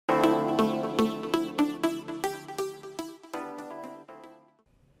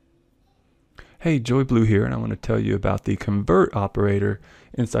Hey, Joy Blue here, and I want to tell you about the convert operator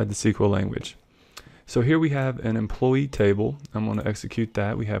inside the SQL language. So here we have an employee table. I'm going to execute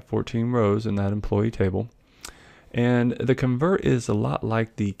that. We have 14 rows in that employee table. And the convert is a lot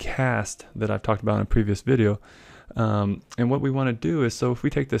like the cast that I've talked about in a previous video. And what we want to do is, so if we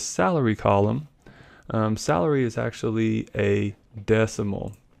take the salary column, salary is actually a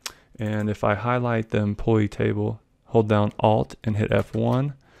decimal. And if I highlight the employee table, hold down Alt and hit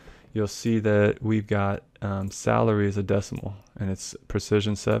F1, you'll see that we've got salary as a decimal, and it's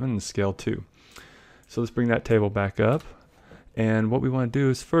precision 7 and scale 2. So let's bring that table back up. And what we want to do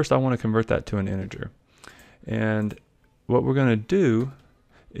is, first I want to convert that to an integer. And what we're going to do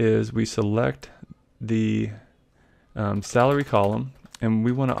is we select the salary column, and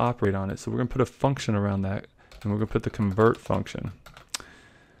we want to operate on it. So we're going to put a function around that, and we're going to put the convert function.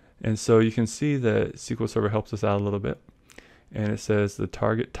 And so you can see that SQL Server helps us out a little bit. And it says the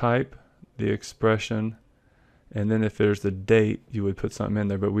target type, the expression, and then if there's the date, you would put something in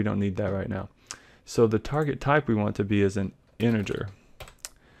there, but we don't need that right now. So the target type we want to be is an integer.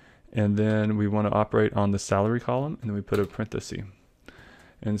 And then we want to operate on the salary column, and then we put a parenthesis.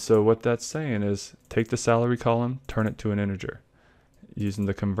 And so what that's saying is take the salary column, turn it to an integer using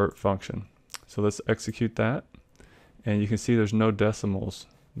the convert function. So let's execute that. And you can see there's no decimals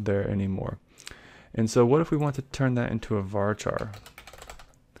there anymore. And so what if we want to turn that into a varchar?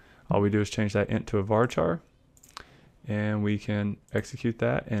 All we do is change that int to a varchar, and we can execute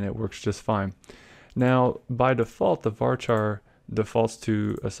that, and it works just fine. Now, by default, the varchar defaults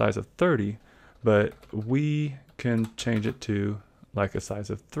to a size of 30, but we can change it to like a size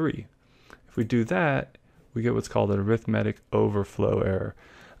of 3. If we do that, we get what's called an arithmetic overflow error.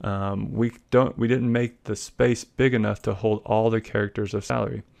 We didn't make the space big enough to hold all the characters of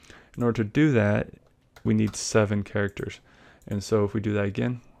salary. In order to do that, we need 7 characters. And so if we do that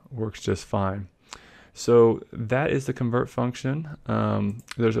again, it works just fine. So that is the convert function.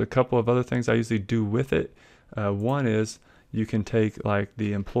 There's a couple of other things I usually do with it. One is you can take like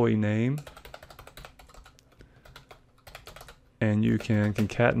the employee name, and you can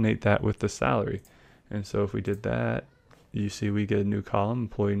concatenate that with the salary. And so if we did that, you see we get a new column,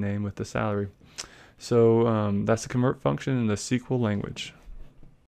 employee name with the salary. So that's the convert function in the SQL language.